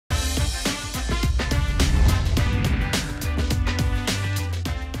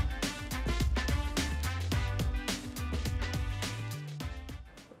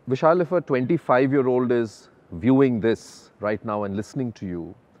Vishal, if a 25-year-old is viewing this right now and listening to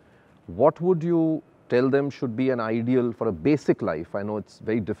you, what would you tell them should be an ideal for a basic life? I know it's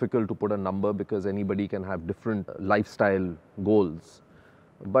very difficult to put a number because anybody can have different lifestyle goals.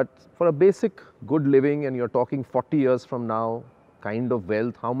 But for a basic good living, and you're talking 40 years from now, kind of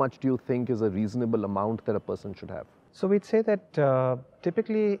wealth, how much do you think is a reasonable amount that a person should have? So we'd say that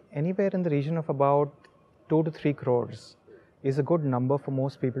typically anywhere in the region of about 2 to 3 crores is a good number for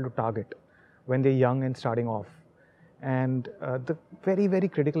most people to target when they're young and starting off. And the very, very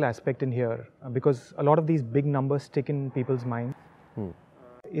critical aspect in here, because a lot of these big numbers stick in people's mind,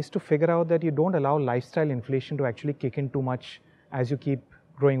 is to figure out that you don't allow lifestyle inflation to actually kick in too much as you keep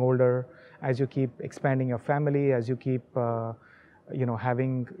growing older, as you keep expanding your family, as you keep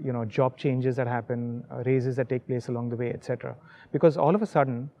having job changes that happen, raises that take place along the way, etc. Because all of a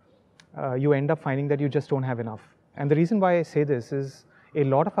sudden, you end up finding that you just don't have enough. And the reason why I say this is a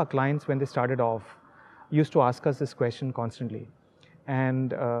lot of our clients, when they started off, used to ask us this question constantly.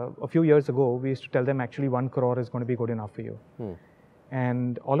 And a few years ago, we used to tell them actually 1 crore is going to be good enough for you.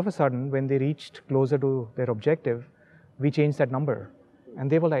 And all of a sudden, when they reached closer to their objective, we changed that number. And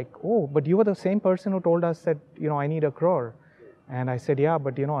they were like, oh, but you were the same person who told us that, I need 1 crore. And I said, yeah,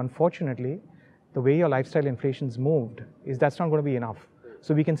 but unfortunately, the way your lifestyle inflation's moved is that's not going to be enough.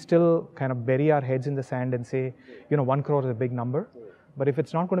 So we can still kind of bury our heads in the sand and say, 1 crore is a big number. But if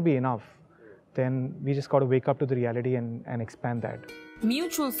it's not going to be enough, then we just got to wake up to the reality and expand that.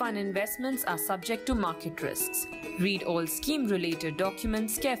 Mutual fund investments are subject to market risks. Read all scheme-related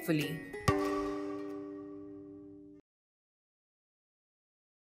documents carefully.